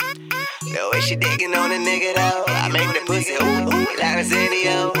The way she digging on a nigga though, I make the pussy ooh ooh like a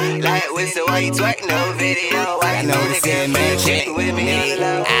video. Like whistle while you twerk no video. I know the same man check with me on the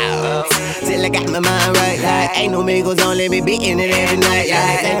low. Till I got my mind right, like ain't no Migos don't let me be in it every night.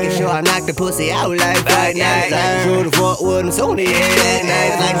 Like making sure I knock the pussy out like Friday night. Like through the front with them soon, yeah, that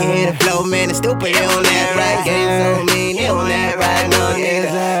night. Like you hear the flow, man, it's stupid, they on that right. Game so mean, they on that right, no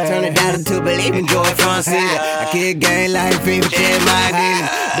niggas. Turn it down to believe in George Francis. I kick game like FIFA, check my dealer.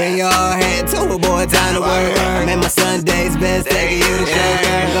 Bring your head to a boy, time to work. I'm at my Sunday's best, taking you to show.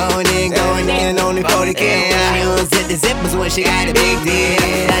 Going in, only 40K. I unzip the zippers when she got a big deal.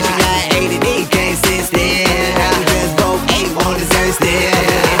 Now she got 80D, can't sit still. Now we just both ain't on the same still.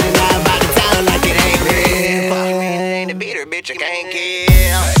 And I'm about to tell her like it ain't real. Fuck me, it ain't the beater, bitch, I can't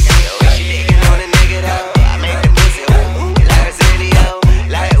kill. The way she digging on a nigga though, I make the pussy ooh like a video.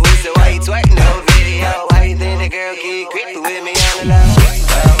 Like whistle while you twerk no video. Why you think the girl keep creeping with me on the low?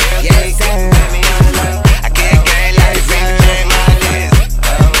 Yes, sir. With me on the low. I can't gang like a freak, check my list.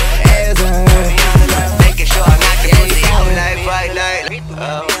 Yes, sir. Making sure I knock the pussy out like Friday night.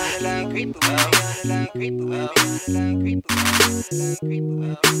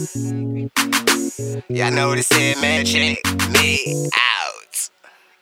 Y'all know what it said, man. Check me out.